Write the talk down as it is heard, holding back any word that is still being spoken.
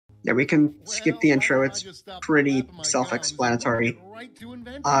Yeah, we can skip the intro. It's pretty self-explanatory.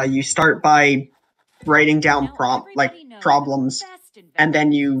 You start by writing down problems, and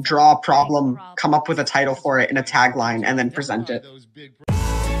then you draw a problem, come up with a title for it and a tagline, and then present it.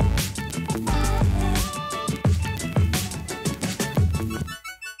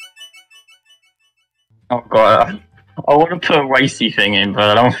 Oh god, I want to put a racy thing in, but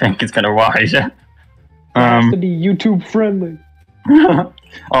I don't think it's gonna rise. It has to be YouTube friendly.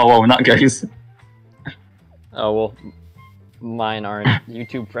 Oh well, in that case. Oh well, mine aren't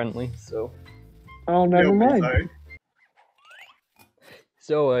YouTube friendly, so. Oh, never mind.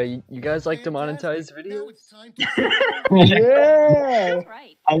 So, you guys like to monetize videos? Yeah!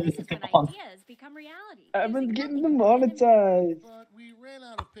 Right. Evan's getting demonetized. But we ran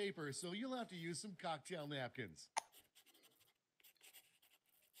out of paper, so you'll have to use some cocktail napkins.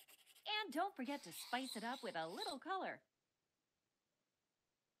 And don't forget to spice it up with a little color.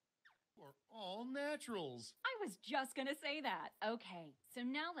 We're all naturals. I was just gonna say that. Okay, so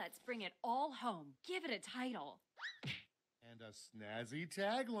now let's bring it all home. Give it a title. And a snazzy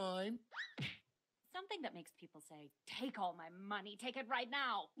tagline. Something that makes people say, take all my money, take it right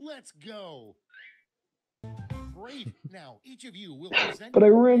now. Let's go. Great. Now, each of you will present But I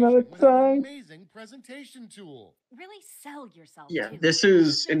ran out of with an time. amazing presentation tool. Really sell yourself. Yeah, too. this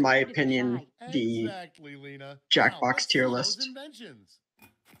is, in my opinion, the Exactly, Lena. Jackbox tier Now, let's list. see those inventions.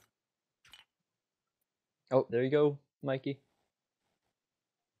 Oh, there you go, Mikey.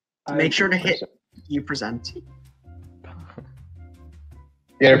 Make sure to hit you present.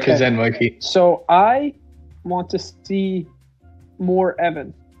 Yeah, present, Mikey. So I want to see more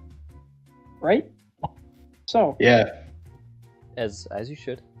Evan. Right? So. Yeah. As you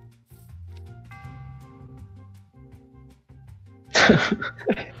should.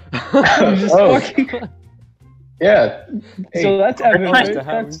 I'm just fucking... Yeah. Hey, So that's Evan, That's right? the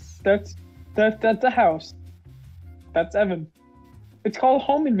house. That's a house. That's Evan. It's called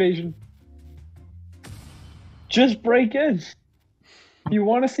home invasion. Just break in. If you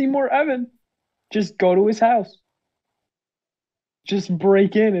want to see more Evan, just go to his house. Just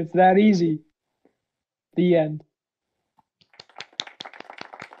break in. It's that easy. The end.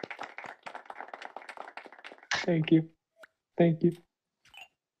 Thank you. Thank you.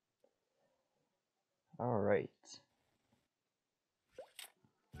 All right.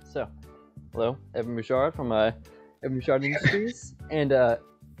 So, hello, Evan Bouchard from Evan Bouchard Industries, and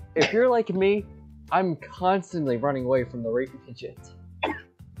if you're like me, I'm constantly running away from the rape midget.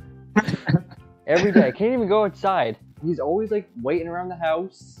 Every day, I can't even go outside. He's always like waiting around the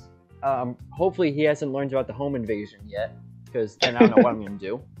house. Hopefully he hasn't learned about the home invasion yet, because then I don't know what I'm gonna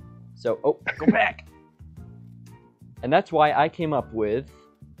do. So, oh, go back. And that's why I came up with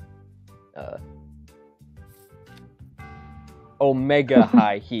Omega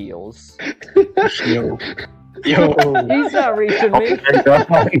high heels. Yo. He's not reaching me.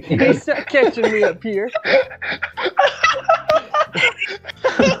 He's not catching me up here.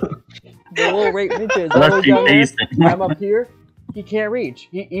 The little rape midget is always down there. I'm up here. He can't reach.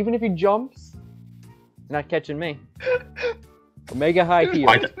 Even if he jumps, he's not catching me. Omega high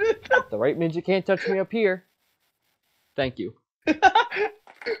heels. The rape midget can't touch me up here. Thank you.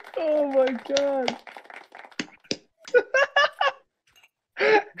 Oh my god.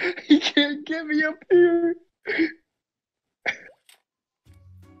 He can't get me up here.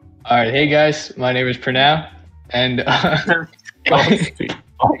 Alright, hey guys, my name is Pranav, and are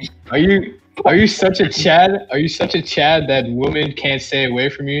you such a Chad? Are you such a Chad that women can't stay away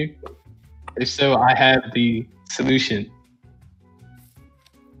from you? If so, I have the solution.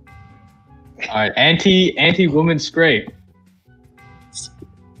 Alright, anti-woman spray.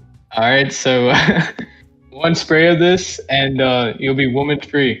 Alright, so one spray of this and you'll be woman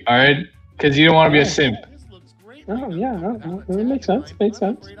free, alright? Because you don't want to be a simp. This looks great. Oh, yeah, that makes sense. Makes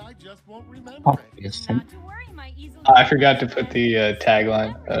sense. I just won't remember Oh, it. yes. Not to worry, my easily I forgot to put the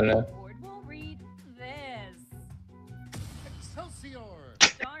tagline. I don't know. board will read this. Excelsior.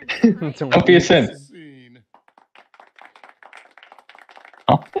 Darn straight. Don't be a simp. Scene.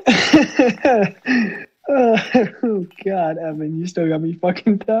 Oh god, Evan, you still got me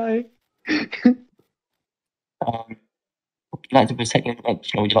fucking dying. Would you like to present your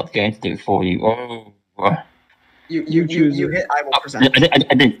invention, or would you like the game to do it for you? Oh. You hit I will present. I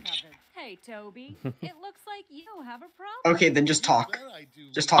didn't. Hey, Toby. It looks like you have a problem. Okay, then just talk. Bet I do.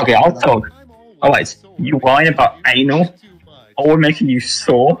 Just talk. Okay, I'll talk. Alright, you whine about anal, or we're making you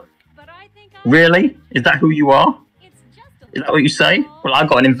sore? But I think Really? Is that who you are? It's just a Is that what you say? Well, I've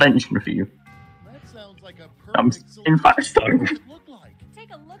got an invention for you. That sounds like a I'm perfect in fact solution. so. What would it look like?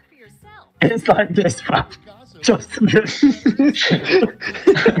 Take a look for yourself. It's like this, man. Picasso Just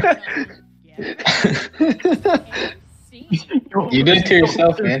You did it to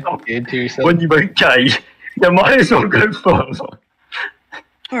yourself, man. You did it to yourself. when you were gay, you might as well go further.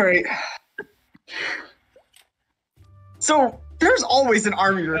 Alright. So, there's always an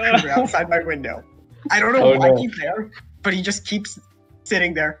army recruiter outside my window. I don't know why he's there, but he just keeps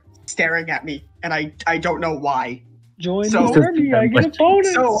sitting there, staring at me, and I don't know why. Join So- the army, I get a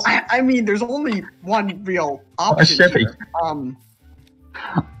bonus! So, I mean, there's only one real option here.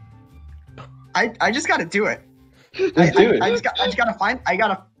 I just gotta do it. Just do it. I just gotta I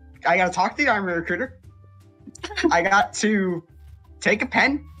gotta talk to the army recruiter. I got to take a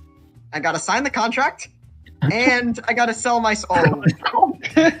pen. I gotta sign the contract, and I gotta sell my soul.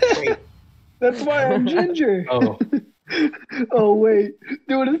 Wait. That's why I'm ginger. Oh, Oh wait,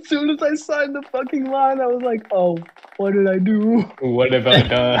 dude! As soon as I signed the fucking line, I was like, "Oh, what did I do?" what have I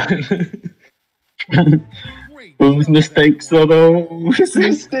done? Whose mistakes are those?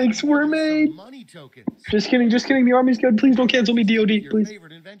 Mistakes were made. Money tokens. Just kidding, just kidding. The army's good. Please don't cancel me, DOD, Your please.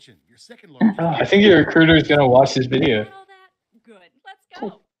 favorite invention. Your second largest. I think your recruiter is gonna watch this video. All that? Good. Let's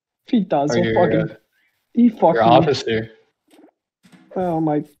go. If he does, Or he'll your, fucking. He fucking. your officer. Oh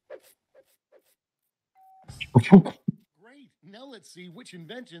my. Great. Now let's see which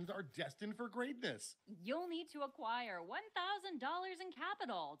inventions are destined for greatness. You'll need to acquire $1,000 in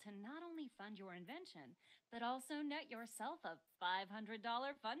capital to not only fund your invention, but also net yourself a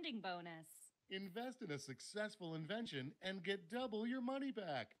 $500 funding bonus. Invest in a successful invention and get double your money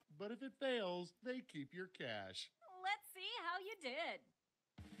back. But if it fails, they keep your cash. Let's see how you did.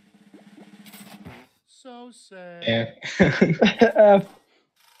 So sad. Yeah. F.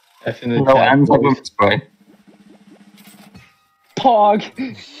 F in the No, chat, and boys. spray. Pog.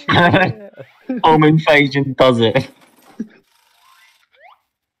 Home invasion does it.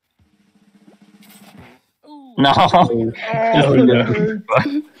 Ooh, No. Oh, no. that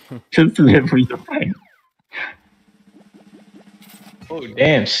hurts. Just live with the pain. Oh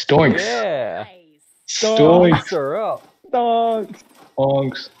damn, stonks. Yeah. Nice. Stonks. Stonks are up. Dogs.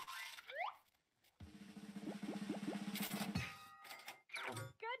 Stonks.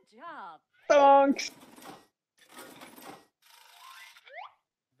 Good job. Dogs.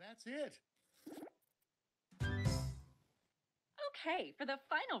 that's it. Okay, for the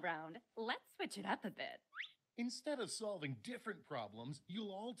final round, let's switch it up a bit. Instead of solving different problems,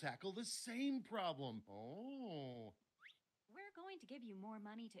 you'll all tackle the same problem. Oh. We're going to give you more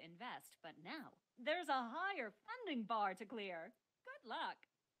money to invest, but now there's a higher funding bar to clear. Good luck.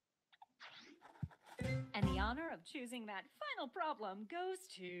 And the honor of choosing that final problem goes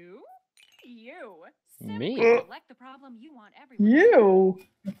to you. Me? Simply select the problem you want everyone to You.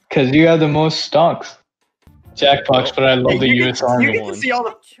 Because you have the most stonks. Jackbox, but I love the You US get Army to one. see all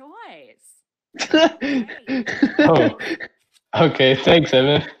the Good choice. Oh. Okay, thanks,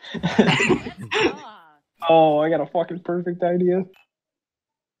 Evan. Let's draw. Oh, I got a fucking perfect idea.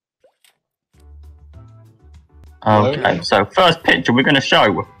 Okay, so first picture we're going to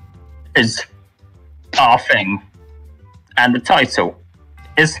show is our thing. And the title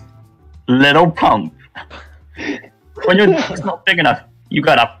is Little Pump. When your dick's not big enough, you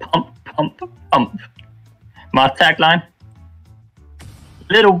gotta pump, pump, pump. My tagline?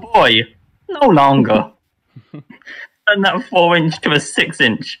 Little boy, no longer. Turn that 4-inch to a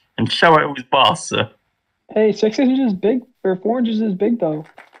 6-inch and show it was boss. Hey, 6 inches is big, or 4 inches is big though.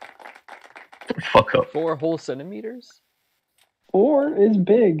 Fuck up. 4 whole centimeters? 4 is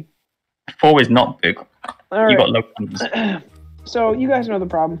big. 4 is not big. All You got right. low numbers. So you guys know the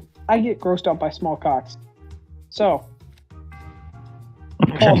problem. I get grossed out by small cocks. So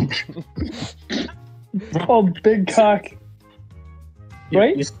it's called big cock.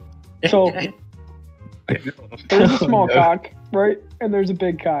 Right? So there's a small No. cock, right? And there's a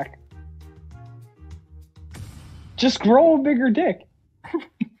big cock. Just grow a bigger dick.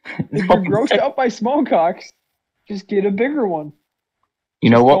 If you're grossed out by small cocks, just get a bigger one. You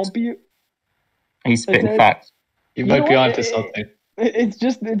know what? Don't be. He's spitting Okay. facts. You You might know be what? onto something. It's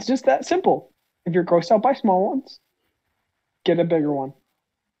just that simple. If you're grossed out by small ones, get a bigger one.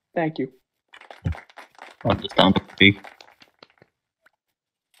 Thank you. Understandable.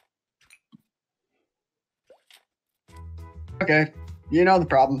 Okay, you know the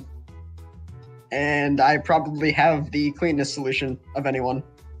problem. And I probably have the cleanest solution of anyone.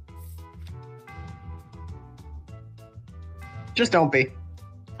 Just don't be.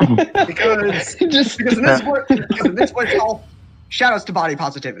 Because Just because in this world, it's all shadows to body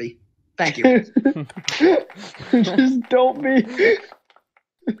positivity. Thank you. just don't be.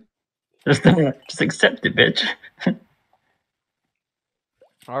 Just accept it, bitch.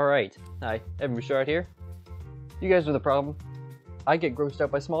 Alright. Hi. Everyone start here? You guys are the problem. I get grossed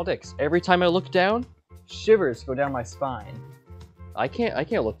out by small dicks. Every time I look down, shivers go down my spine. I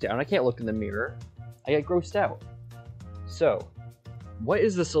can't look down. I can't look in the mirror. I get grossed out. So, what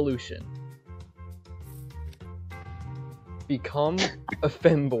is the solution? Become a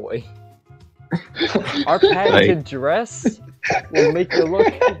femboy. Our patented dress will make you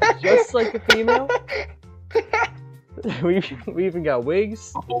look just like a female. We even got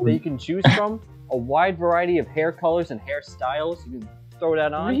wigs that you can choose from. A wide variety of hair colors and hairstyles. You can throw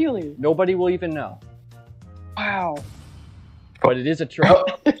that on. Really? Nobody will even know. Wow. But it is a trap.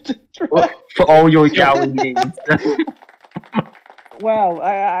 For all your yaoi needs. Wow,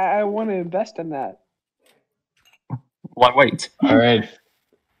 I want to invest in that. Why wait? Alright.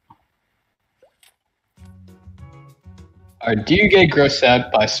 Alright, do you get grossed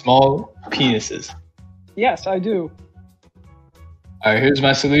out by small penises? Yes, I do. Alright, here's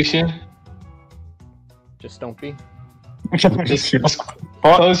my solution. Just don't be. Just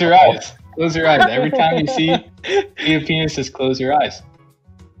close your eyes. Close your eyes. Every time you see a penis, just close your eyes.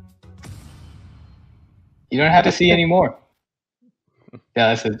 You don't have to see anymore.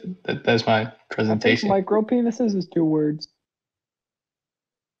 Yeah, that's it. That's my I think presentation. micro penises is 2 words.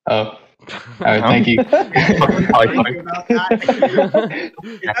 Oh. Alright, thank you. Thank you about that.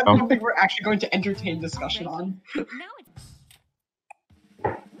 Is that something we're actually going to entertain discussion on? Now it's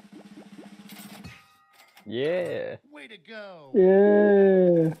Yeah. Way to go.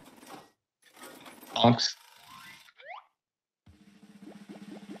 Yeah. Honks.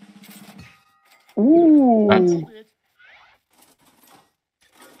 Ooh.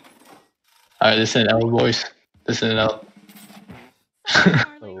 Alright, this is an L, boys. This is an L.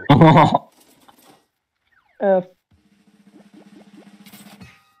 Oh. F.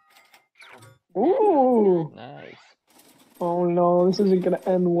 Ooh. Nice. Oh no, this isn't gonna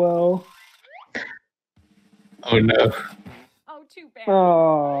end well. Oh no. oh, too bad.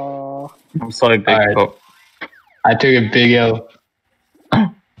 Oh. I'm sorry, big Alright. cock. I took a big L.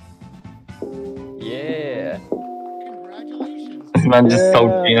 Yeah. Congratulations. This man just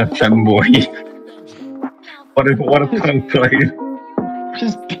sold Yeah. being a femboy. Invention. What a conclude.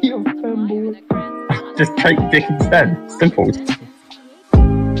 Just be a femboy. Just take dick instead. Simple.